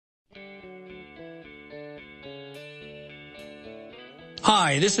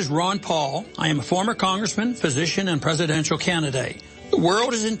Hi, this is Ron Paul. I am a former congressman, physician, and presidential candidate. The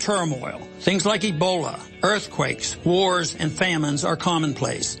world is in turmoil. Things like Ebola, earthquakes, wars, and famines are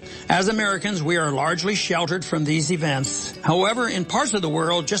commonplace. As Americans, we are largely sheltered from these events. However, in parts of the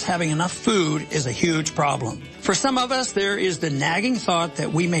world, just having enough food is a huge problem. For some of us, there is the nagging thought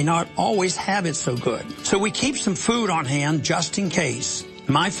that we may not always have it so good. So we keep some food on hand just in case.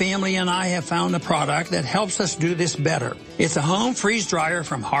 My family and I have found a product that helps us do this better. It's a home freeze dryer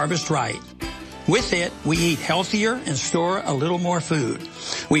from Harvest Right. With it, we eat healthier and store a little more food.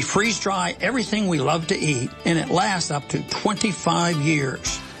 We freeze dry everything we love to eat, and it lasts up to 25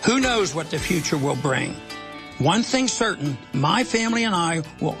 years. Who knows what the future will bring? One thing's certain, my family and I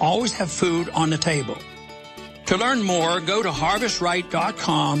will always have food on the table. To learn more, go to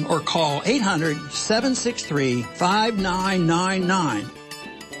harvestright.com or call 800-763-5999.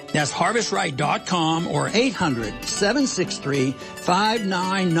 That's harvestright.com or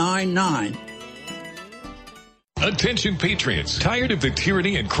 800-763-5999. Attention patriots, tired of the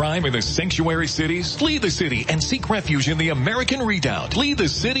tyranny and crime in the sanctuary cities? Flee the city and seek refuge in the American Redoubt.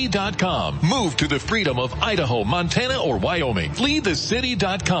 FleeTheCity.com. Move to the freedom of Idaho, Montana, or Wyoming.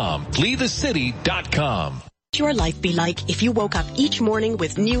 FleeTheCity.com. FleeTheCity.com. What's your life be like if you woke up each morning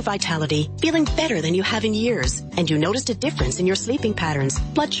with new vitality, feeling better than you have in years, and you noticed a difference in your sleeping patterns,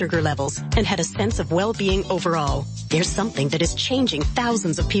 blood sugar levels, and had a sense of well-being overall? There's something that is changing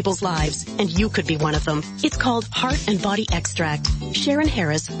thousands of people's lives, and you could be one of them. It's called Heart and Body Extract. Sharon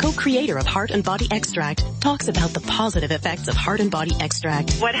Harris, co-creator of Heart and Body Extract, talks about the positive effects of Heart and Body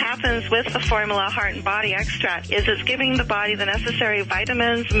Extract. What happens with the formula Heart and Body Extract is it's giving the body the necessary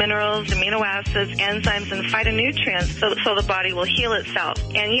vitamins, minerals, amino acids, enzymes, and phytonutrients so the body will heal itself.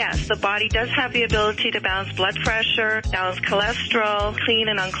 And yes, the body does have the ability to balance blood pressure, balance cholesterol, clean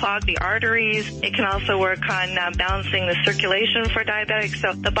and unclog the arteries. It can also work on balancing the circulation for diabetics.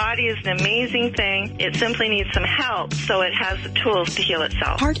 So the body is an amazing thing. It simply needs some help so it has the tools to heal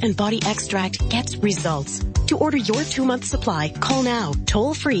itself. Heart and Body Extract gets results. To order your 2-month supply, call now,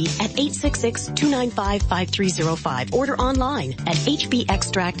 toll free at 866-295-5305. Order online at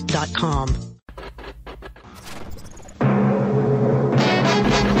hbextract.com.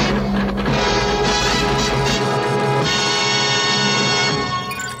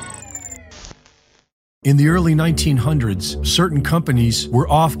 In the early 1900s, certain companies were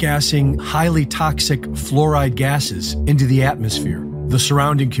off-gassing highly toxic fluoride gases into the atmosphere. The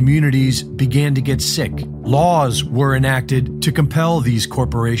surrounding communities began to get sick. Laws were enacted to compel these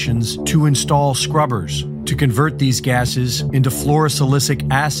corporations to install scrubbers to convert these gases into fluorosilicic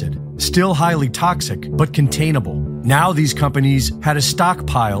acid, still highly toxic but containable. Now these companies had a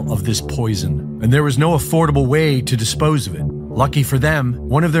stockpile of this poison, and there was no affordable way to dispose of it. Lucky for them,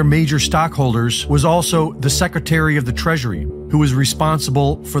 one of their major stockholders was also the Secretary of the Treasury, who was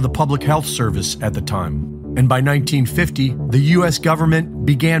responsible for the Public Health Service at the time. And by 1950, the U.S. government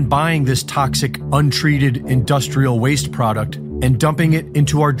began buying this toxic, untreated industrial waste product and dumping it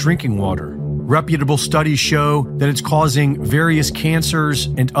into our drinking water. Reputable studies show that it's causing various cancers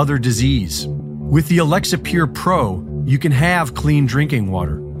and other disease. With the Alexa Pure Pro, you can have clean drinking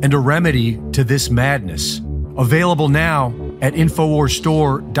water and a remedy to this madness. Available now at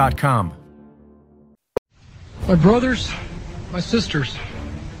InfoWarsStore.com. My brothers, my sisters,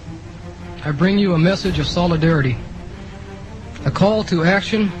 I bring you a message of solidarity, a call to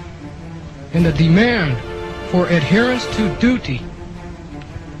action, and a demand for adherence to duty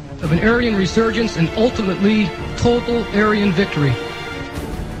of an Aryan resurgence and ultimately total Aryan victory.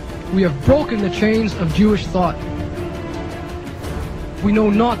 We have broken the chains of Jewish thought. We know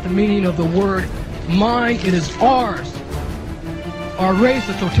not the meaning of the word mine, it is ours. Our race,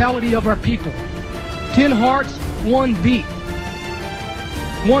 the totality of our people. 10 hearts, 1 beat.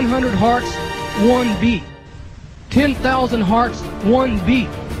 100 hearts, 1 beat. 10,000 hearts, 1 beat.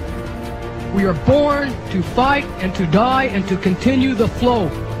 We are born to fight and to die and to continue the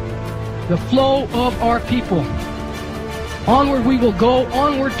flow of our people. Onward we will go,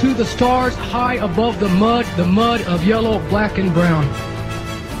 onward to the stars, high above the mud of yellow, black, and brown.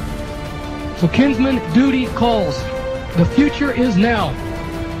 So kinsman, duty calls. The future is now.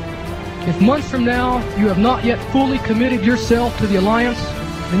 If months from now you have not yet fully committed yourself to the alliance,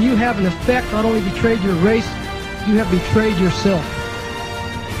 then you have in effect not only betrayed your race, you have betrayed yourself.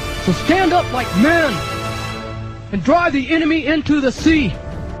 So stand up like men and drive the enemy into the sea.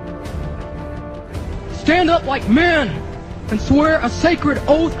 Stand up like men and swear a sacred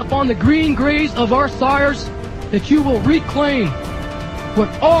oath upon the green graves of our sires that you will reclaim what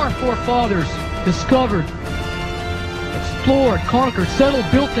our forefathers discovered, explored, conquered, settled,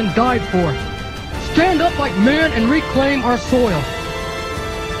 built, and died for. Stand up like men and reclaim our soil.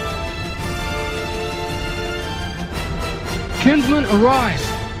 Kinsmen, arise.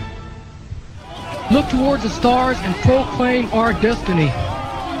 Look towards the stars and proclaim our destiny.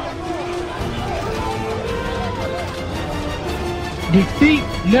 Defeat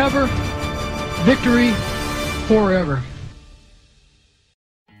never, victory forever.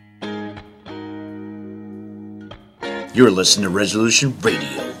 You're listening to Resolution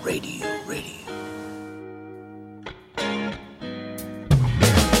Radio.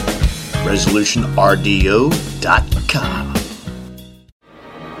 ResolutionRDO.com.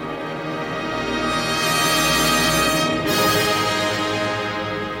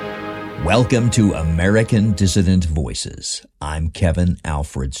 Welcome to American Dissident Voices. I'm Kevin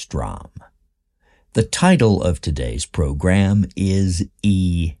Alfred Strom. The title of today's program is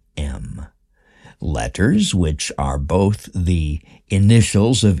EM. Letters which are both the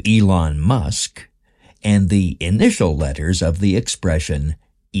initials of Elon Musk and the initial letters of the expression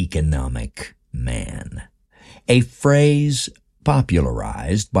economic man, a phrase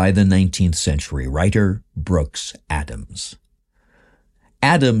popularized by the 19th century writer Brooks Adams.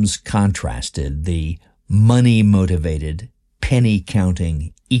 Adams contrasted the money-motivated,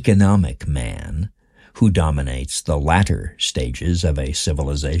 penny-counting economic man who dominates the latter stages of a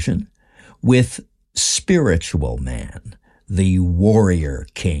civilization with spiritual man, the warrior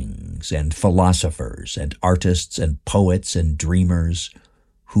kings and philosophers and artists and poets and dreamers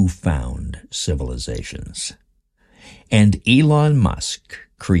who found civilizations. And Elon Musk,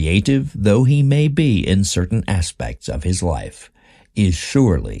 creative though he may be in certain aspects of his life, is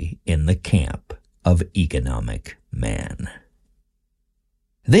surely in the camp of economic man.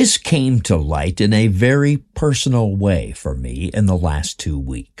 This came to light in a very personal way for me in the last 2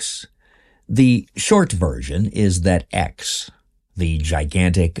 weeks. The short version is that X, the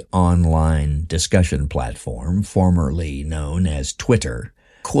gigantic online discussion platform formerly known as Twitter,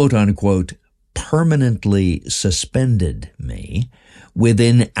 quote-unquote, permanently suspended me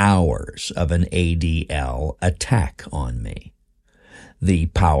within hours of an ADL attack on me. The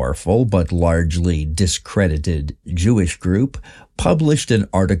powerful but largely discredited Jewish group published an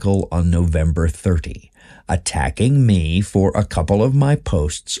article on November 30, attacking me for a couple of my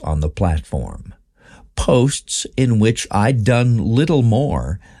posts on the platform. Posts in which I'd done little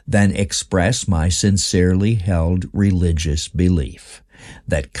more than express my sincerely held religious belief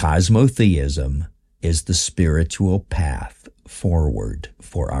that cosmotheism is the spiritual path forward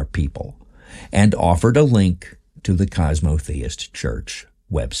for our people, and offered a link to the Cosmotheist Church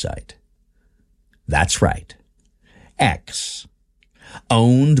website. That's right. X,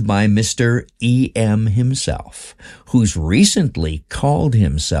 owned by Mr. E.M. himself, who's recently called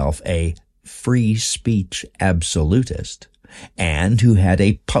himself a free speech absolutist, and who had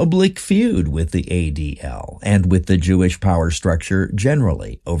a public feud with the ADL and with the Jewish power structure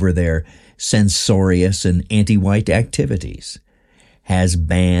generally over their censorious and anti-white activities, has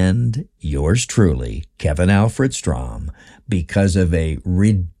banned yours truly, Kevin Alfred Strom, because of a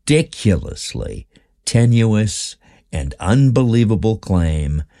ridiculously tenuous and unbelievable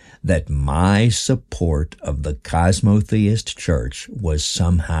claim that my support of the Cosmotheist Church was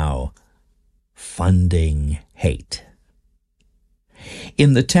somehow funding hate.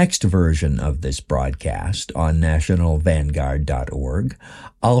 In the text version of this broadcast on nationalvanguard.org,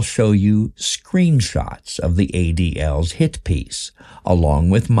 I'll show you screenshots of the ADL's hit piece, along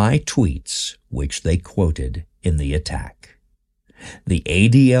with my tweets, which they quoted in the attack. The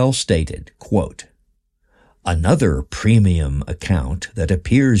ADL stated, quote, "Another premium account that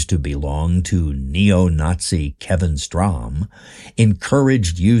appears to belong to neo-Nazi Kevin Strom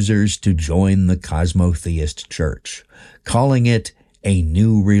encouraged users to join the Cosmotheist Church, calling it a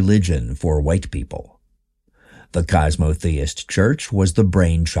new religion for white people. The Cosmotheist Church was the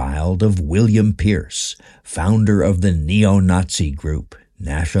brainchild of William Pierce, founder of the neo-Nazi group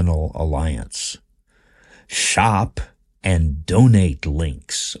National Alliance. Shop and donate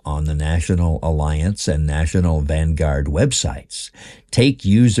links on the National Alliance and National Vanguard websites take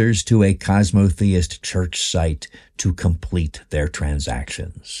users to a Cosmotheist Church site to complete their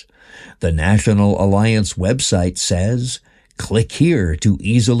transactions. The National Alliance website says, click here to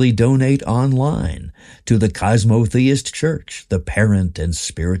easily donate online to the Cosmotheist Church, the parent and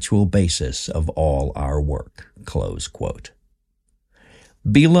spiritual basis of all our work." Close quote.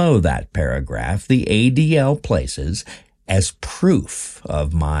 Below that paragraph, the ADL places, as proof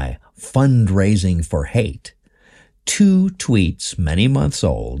of my fundraising for hate, 2 tweets many months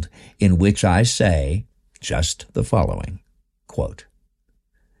old in which I say just the following, quote,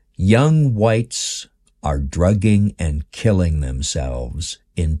 "Young whites are drugging and killing themselves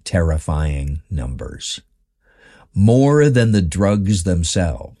in terrifying numbers. More than the drugs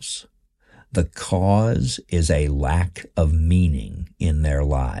themselves, The cause is a lack of meaning in their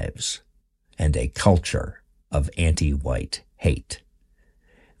lives and a culture of anti-white hate.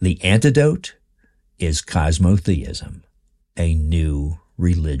 The antidote is cosmotheism, a new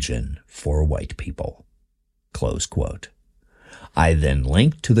religion for white people." Close quote. I then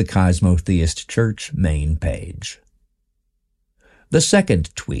linked to the Cosmotheist Church main page. The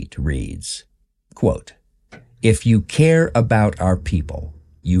second tweet reads, quote, "If you care about our people,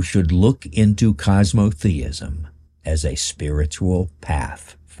 you should look into cosmotheism as a spiritual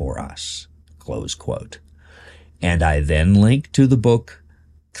path for us." Close quote. And I then link to the book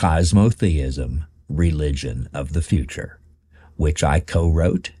Cosmotheism, Religion of the Future, which I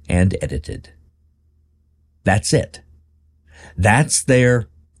co-wrote and edited. That's it. That's their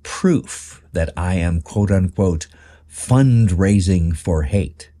proof that I am, quote-unquote, fundraising for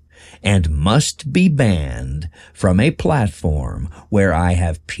hate and must be banned from a platform where I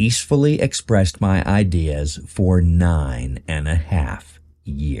have peacefully expressed my ideas for 9.5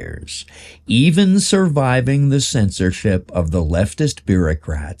 years, even surviving the censorship of the leftist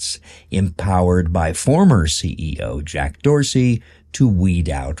bureaucrats empowered by former CEO Jack Dorsey to weed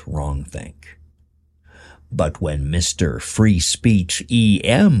out wrongthink. But when Mr. Free Speech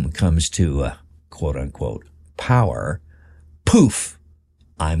EM comes to, quote-unquote, power, poof,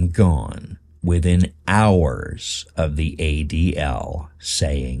 I'm gone within hours of the ADL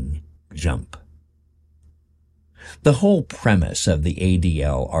saying jump. The whole premise of the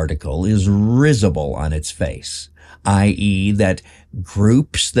ADL article is risible on its face, i.e. that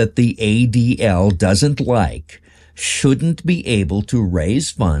groups that the ADL doesn't like shouldn't be able to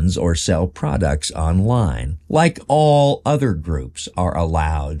raise funds or sell products online like all other groups are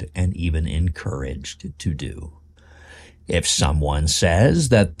allowed and even encouraged to do. If someone says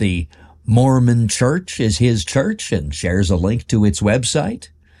that the Mormon church is his church and shares a link to its website,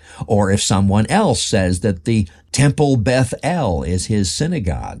 or if someone else says that the Temple Beth El is his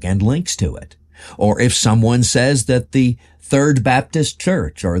synagogue and links to it, or if someone says that the Third Baptist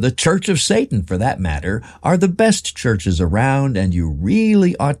Church, or the Church of Satan for that matter, are the best churches around and you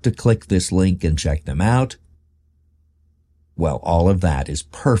really ought to click this link and check them out, well, all of that is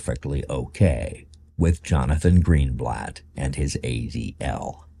perfectly okay with Jonathan Greenblatt and his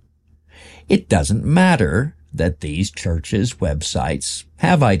ADL. It doesn't matter that these churches' websites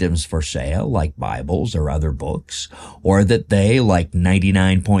have items for sale like Bibles or other books, or that they, like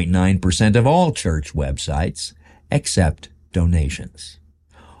 99.9% of all church websites, accept donations.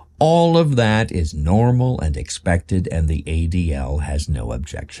 All of that is normal and expected, and the ADL has no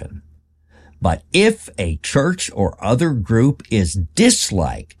objection. But if a church or other group is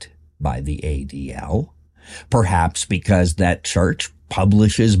disliked by the ADL, perhaps because that church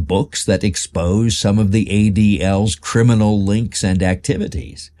publishes books that expose some of the ADL's criminal links and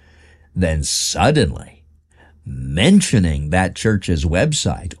activities, then suddenly mentioning that church's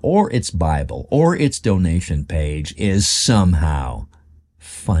website or its Bible or its donation page is somehow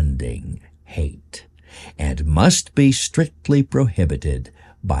funding hate and must be strictly prohibited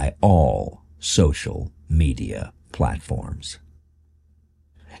by all social media platforms.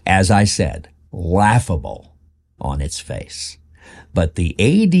 As I said, laughable on its face. But the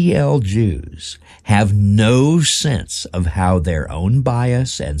ADL Jews have no sense of how their own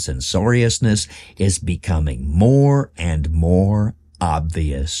bias and censoriousness is becoming more and more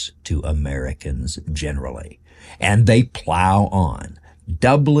obvious to Americans generally. And they plow on,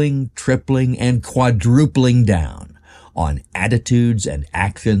 doubling, tripling, and quadrupling down on attitudes and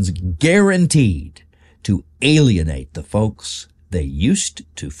actions guaranteed to alienate the folks they used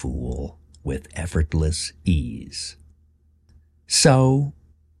to fool with effortless ease. So,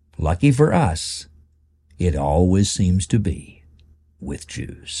 lucky for us, it always seems to be with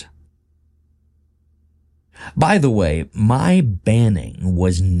Jews. By the way, my banning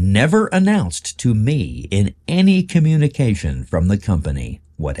was never announced to me in any communication from the company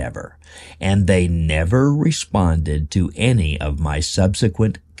whatever, and they never responded to any of my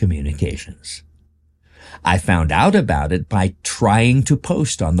subsequent communications. I found out about it by trying to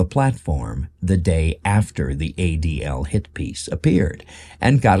post on the platform the day after the ADL hit piece appeared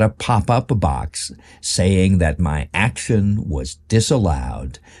and got a pop-up box saying that my action was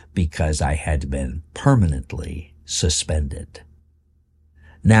disallowed because I had been permanently suspended.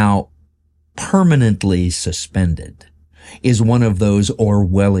 Now, permanently suspended is one of those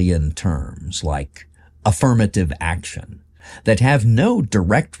Orwellian terms like affirmative action that have no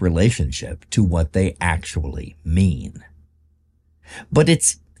direct relationship to what they actually mean. But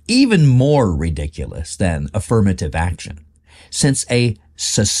it's even more ridiculous than affirmative action, since a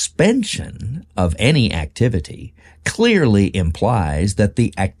Suspension of any activity clearly implies that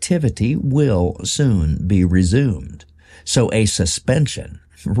the activity will soon be resumed. So a suspension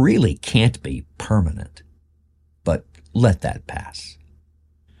really can't be permanent. But let that pass.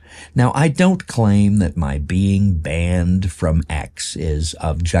 Now, I don't claim that my being banned from X is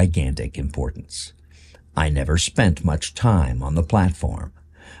of gigantic importance. I never spent much time on the platform,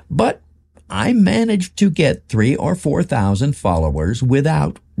 but I managed to get 3,000 or 4,000 followers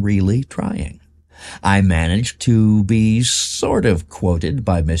without really trying. I managed to be sort of quoted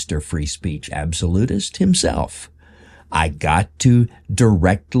by Mr. Free Speech Absolutist himself. I got to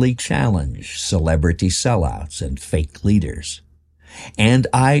directly challenge celebrity sellouts and fake leaders. And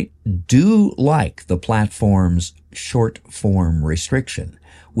I do like the platform's short-form restriction,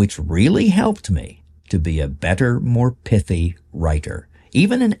 which really helped me to be a better, more pithy writer,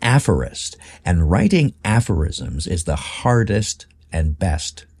 even an aphorist. And writing aphorisms is the hardest and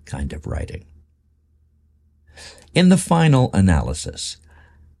best kind of writing. In the final analysis,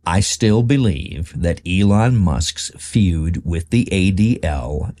 I still believe that Elon Musk's feud with the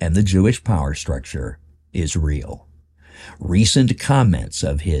ADL and the Jewish power structure is real. Recent comments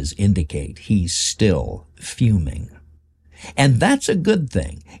of his indicate he's still fuming. And that's a good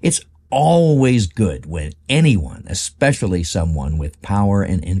thing. It's always good when anyone, especially someone with power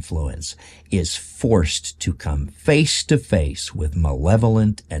and influence, is forced to come face to face with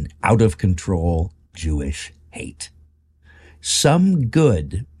malevolent and out of control Jewish hate. Some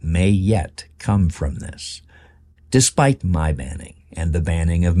good may yet come from this, despite my banning and the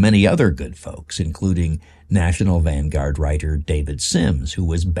banning of many other good folks, including National Vanguard writer David Sims, who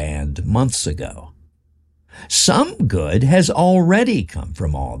was banned months ago. Some good has already come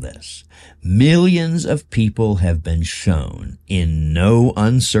from all this. Millions of people have been shown in no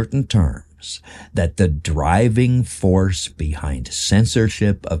uncertain terms that the driving force behind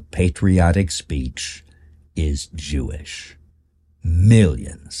censorship of patriotic speech is Jewish.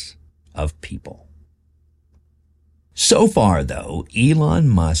 Millions of people. So far, though, Elon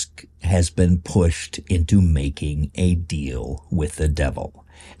Musk has been pushed into making a deal with the devil.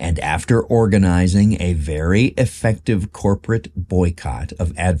 And after organizing a very effective corporate boycott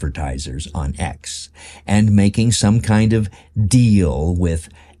of advertisers on X and making some kind of deal with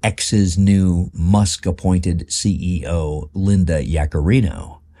X's new Musk-appointed CEO, Linda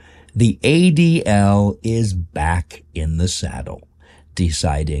Yaccarino, the ADL is back in the saddle,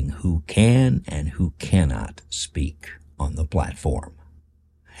 deciding who can and who cannot speak on the platform.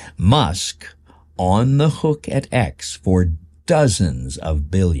 Musk, on the hook at X for dozens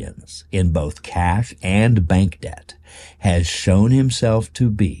of billions in both cash and bank debt, has shown himself to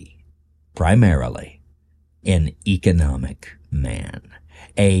be, primarily, an economic man,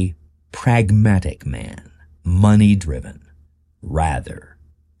 a pragmatic man, money-driven, rather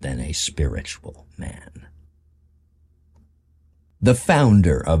than a spiritual man. The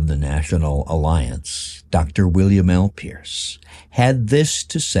founder of the National Alliance, Dr. William L. Pierce, had this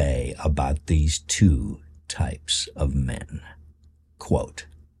to say about these two types of men. Quote,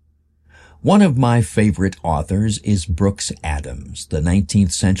 "One of my favorite authors is Brooks Adams, the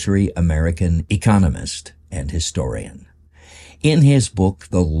 19th century American economist and historian. In his book,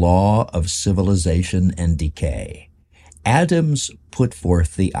 The Law of Civilization and Decay, Adams put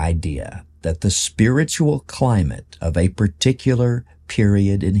forth the idea that the spiritual climate of a particular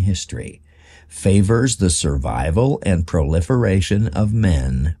period in history favors the survival and proliferation of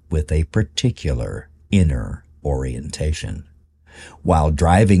men with a particular inner orientation, while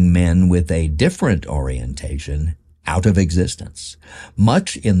driving men with a different orientation out of existence,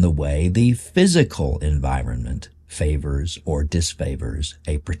 much in the way the physical environment favors or disfavors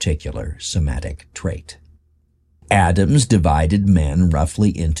a particular somatic trait. Adams divided men roughly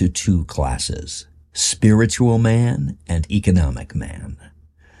into two classes, spiritual man and economic man.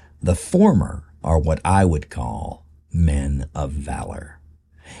 The former are what I would call men of valor.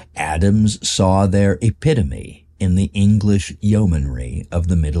 Adams saw their epitome in the English yeomanry of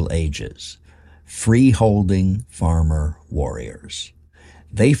the Middle Ages, free-holding farmer warriors.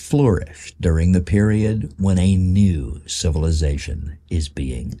 They flourished during the period when a new civilization is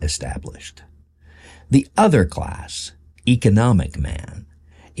being established. The other class, economic man,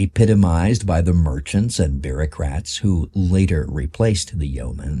 epitomized by the merchants and bureaucrats who later replaced the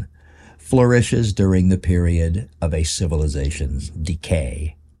yeoman, flourishes during the period of a civilization's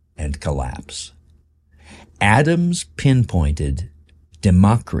decay and collapse. Adams pinpointed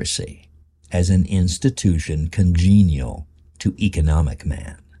democracy as an institution congenial to economic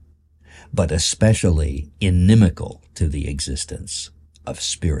man, but especially inimical to the existence of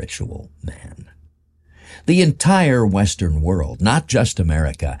spiritual man. The entire Western world, not just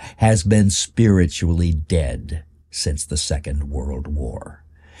America, has been spiritually dead since the Second World War.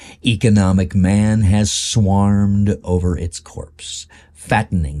 Economic man has swarmed over its corpse,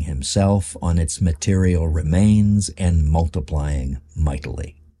 fattening himself on its material remains and multiplying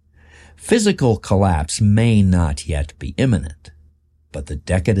mightily. Physical collapse may not yet be imminent, but the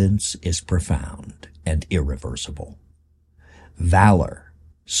decadence is profound and irreversible. Valor,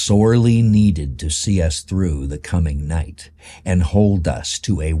 sorely needed to see us through the coming night and hold us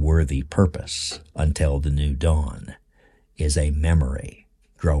to a worthy purpose until the new dawn, is a memory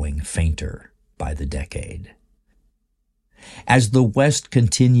growing fainter by the decade. As the West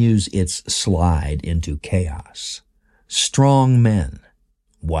continues its slide into chaos, strong men,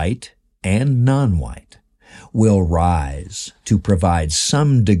 white and non-white, will rise to provide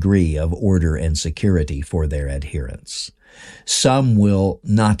some degree of order and security for their adherents. Some will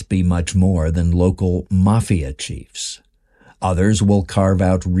not be much more than local mafia chiefs. Others will carve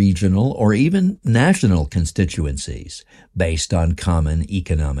out regional or even national constituencies based on common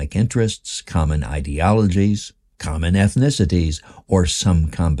economic interests, common ideologies, common ethnicities, or some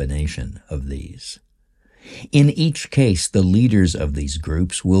combination of these. In each case, the leaders of these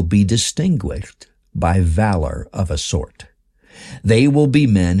groups will be distinguished by valor of a sort. They will be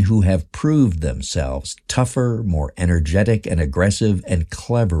men who have proved themselves tougher, more energetic and aggressive, and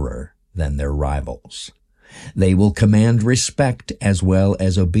cleverer than their rivals. They will command respect as well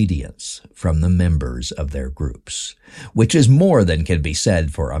as obedience from the members of their groups, which is more than can be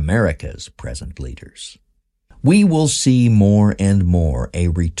said for America's present leaders. We will see more and more a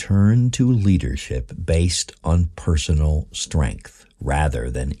return to leadership based on personal strength rather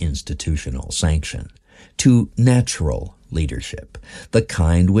than institutional sanction, to natural leadership, the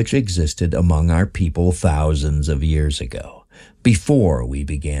kind which existed among our people thousands of years ago, before we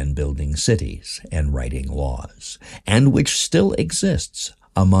began building cities and writing laws, and which still exists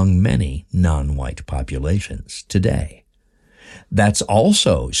among many non-white populations today. That's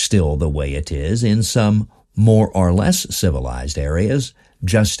also still the way it is in some more or less civilized areas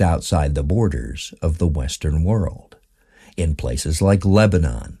just outside the borders of the Western world, in places like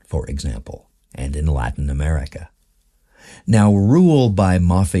Lebanon, for example, and in Latin America. Now, rule by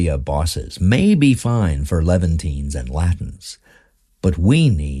mafia bosses may be fine for Levantines and Latins, but we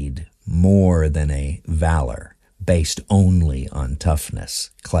need more than a valor based only on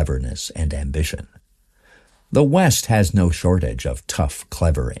toughness, cleverness, and ambition. The West has no shortage of tough,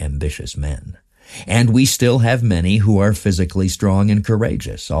 clever, ambitious men, and we still have many who are physically strong and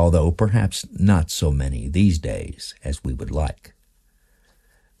courageous, although perhaps not so many these days as we would like.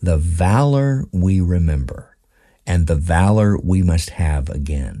 The valor we remember, and the valor we must have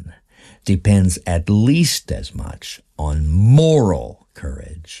again, depends at least as much on moral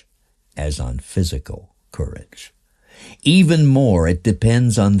courage as on physical courage. Even more, it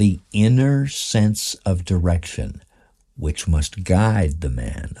depends on the inner sense of direction, which must guide the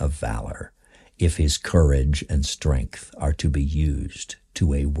man of valor if his courage and strength are to be used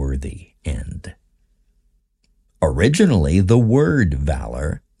to a worthy end. Originally, the word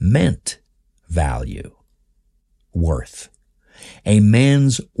valor meant value, worth. A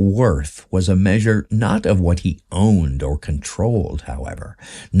man's worth was a measure not of what he owned or controlled, however,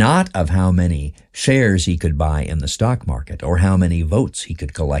 not of how many shares he could buy in the stock market or how many votes he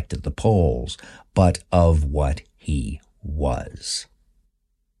could collect at the polls, but of what he was.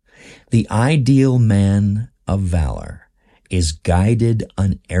 The ideal man of valor is guided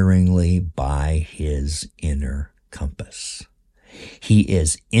unerringly by his inner compass. He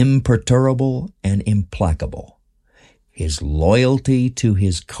is imperturbable and implacable. His loyalty to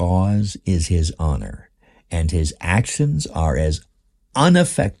his cause is his honor, and his actions are as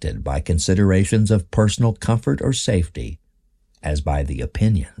unaffected by considerations of personal comfort or safety as by the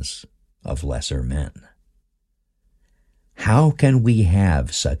opinions of lesser men. How can we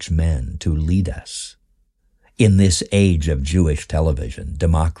have such men to lead us in this age of Jewish television,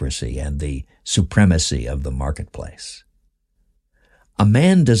 democracy, and the supremacy of the marketplace? A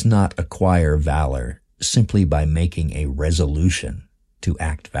man does not acquire valor simply by making a resolution to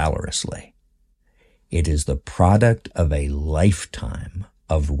act valorously. It is the product of a lifetime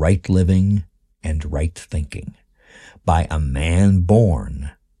of right living and right thinking by a man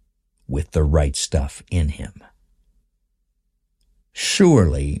born with the right stuff in him.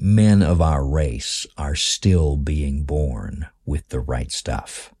 Surely men of our race are still being born with the right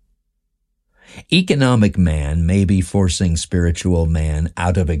stuff. Economic man may be forcing spiritual man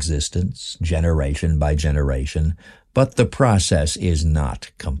out of existence, generation by generation, but the process is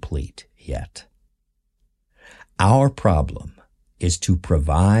not complete yet. Our problem is to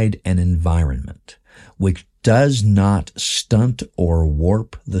provide an environment which does not stunt or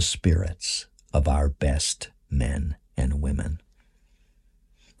warp the spirits of our best men and women.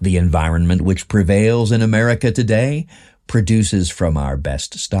 The environment which prevails in America today produces from our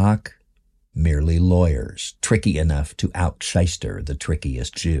best stock merely lawyers, tricky enough to out-shyster the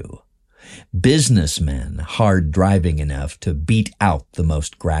trickiest Jew. Businessmen, hard-driving enough to beat out the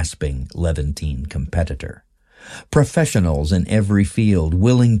most grasping Levantine competitor. Professionals in every field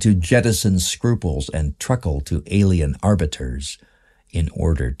willing to jettison scruples and truckle to alien arbiters in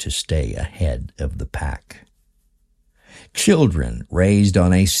order to stay ahead of the pack. Children raised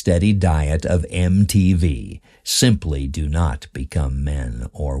on a steady diet of MTV simply do not become men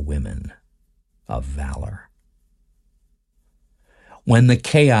or women of valor. When the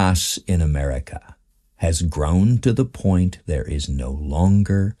chaos in America has grown to the point there is no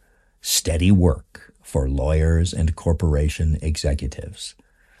longer steady work for lawyers and corporation executives,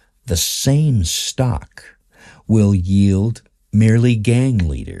 the same stock will yield merely gang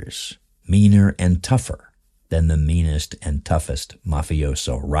leaders, meaner and tougher than the meanest and toughest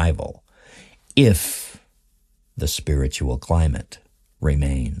mafioso rival, if the spiritual climate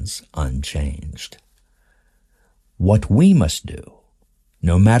remains unchanged. What we must do,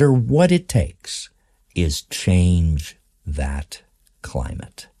 no matter what it takes, is change that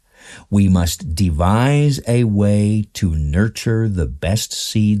climate. We must devise a way to nurture the best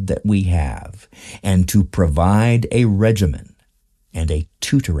seed that we have and to provide a regimen and a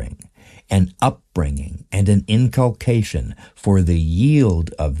tutoring, an upbringing, and an inculcation for the yield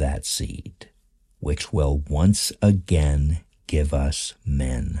of that seed, which will once again give us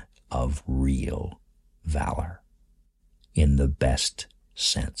men of real valor, in the best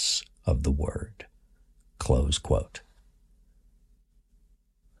sense of the word." Close quote.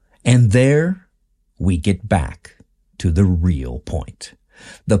 And there we get back to the real point,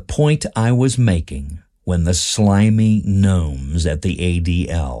 the point I was making when the slimy gnomes at the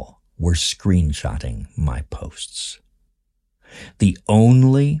ADL were screenshotting my posts. The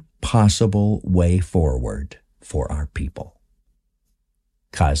only possible way forward for our people: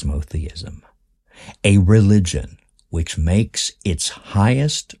 cosmotheism, a religion which makes its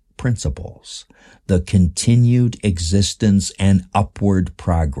highest principles the continued existence and upward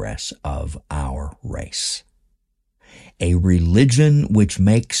progress of our race. A religion which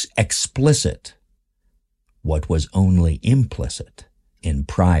makes explicit what was only implicit in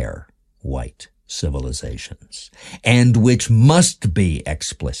prior white civilizations, and which must be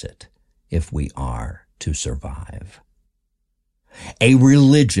explicit if we are to survive. A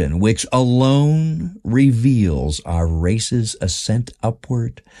religion which alone reveals our race's ascent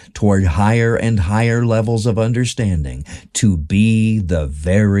upward toward higher and higher levels of understanding to be the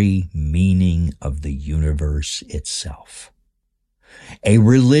very meaning of the universe itself. A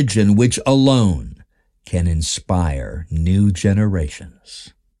religion which alone can inspire new generations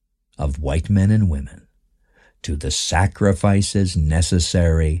of white men and women to the sacrifices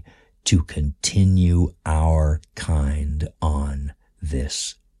necessary to continue our kind on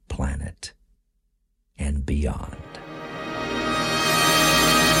this planet and beyond.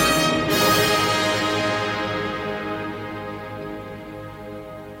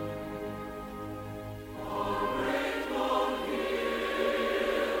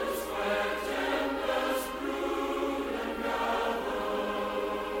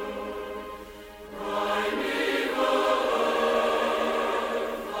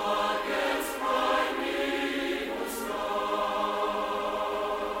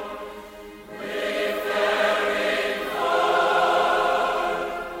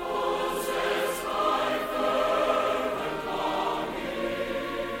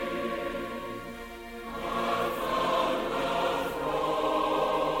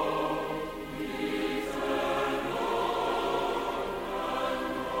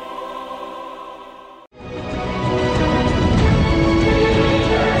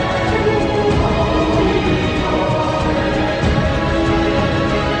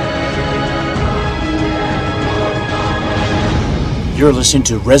 You're listening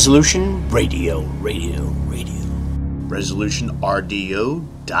to Resolution Radio.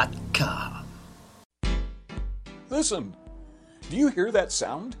 ResolutionRDO.com. Listen, do you hear that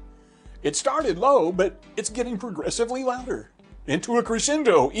sound? It started low, but it's getting progressively louder. Into a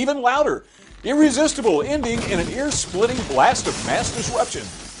crescendo, even louder. Irresistible, ending in an ear-splitting blast of mass disruption.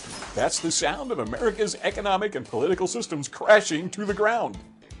 That's the sound of America's economic and political systems crashing to the ground.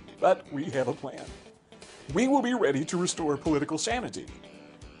 But we have a plan. We will be ready to restore political sanity.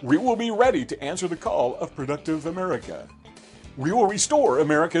 We will be ready to answer the call of productive America. We will restore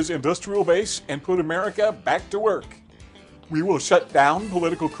America's industrial base and put America back to work. We will shut down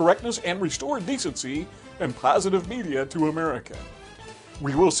political correctness and restore decency and positive media to America.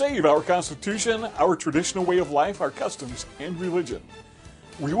 We will save our Constitution, our traditional way of life, our customs, and religion.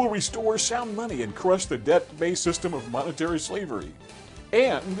 We will restore sound money and crush the debt-based system of monetary slavery.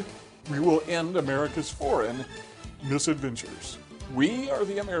 And we will end America's foreign misadventures. We are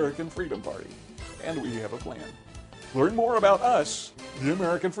the American Freedom Party, and we have a plan. Learn more about us, the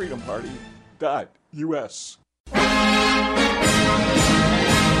American Freedom Party.us. The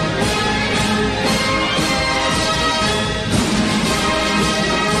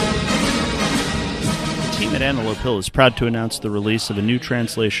team at Antelope Hill is proud to announce the release of a new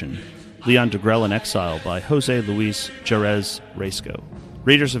translation, Leon Degrelle in Exile by Jose Luis Jerez Resco.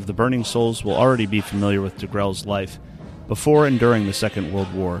 Readers of The Burning Souls will already be familiar with Degrelle's life before and during the Second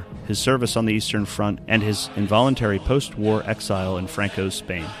World War, his service on the Eastern Front, and his involuntary post-war exile in Franco's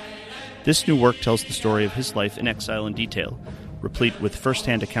Spain. This new work tells the story of his life in exile in detail, replete with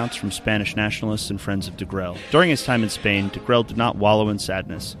first-hand accounts from Spanish nationalists and friends of Degrelle. During his time in Spain, Degrelle did not wallow in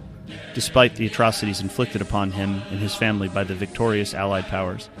sadness, despite the atrocities inflicted upon him and his family by the victorious Allied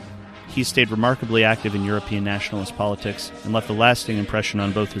powers. He stayed remarkably active in European nationalist politics and left a lasting impression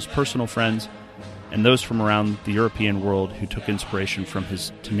on both his personal friends and those from around the European world who took inspiration from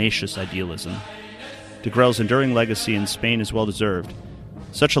his tenacious idealism. Degrelle's enduring legacy in Spain is well-deserved.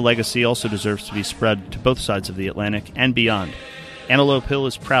 Such a legacy also deserves to be spread to both sides of the Atlantic and beyond. Antelope Hill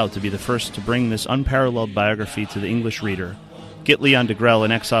is proud to be the first to bring this unparalleled biography to the English reader. Get Leon Degrelle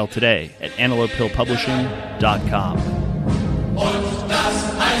in Exile today at antelopehillpublishing.com.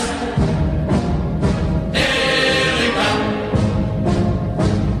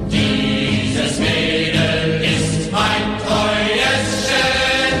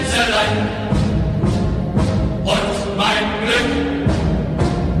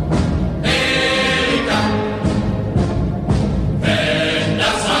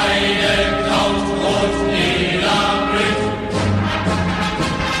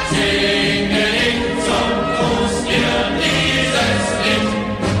 Yeah.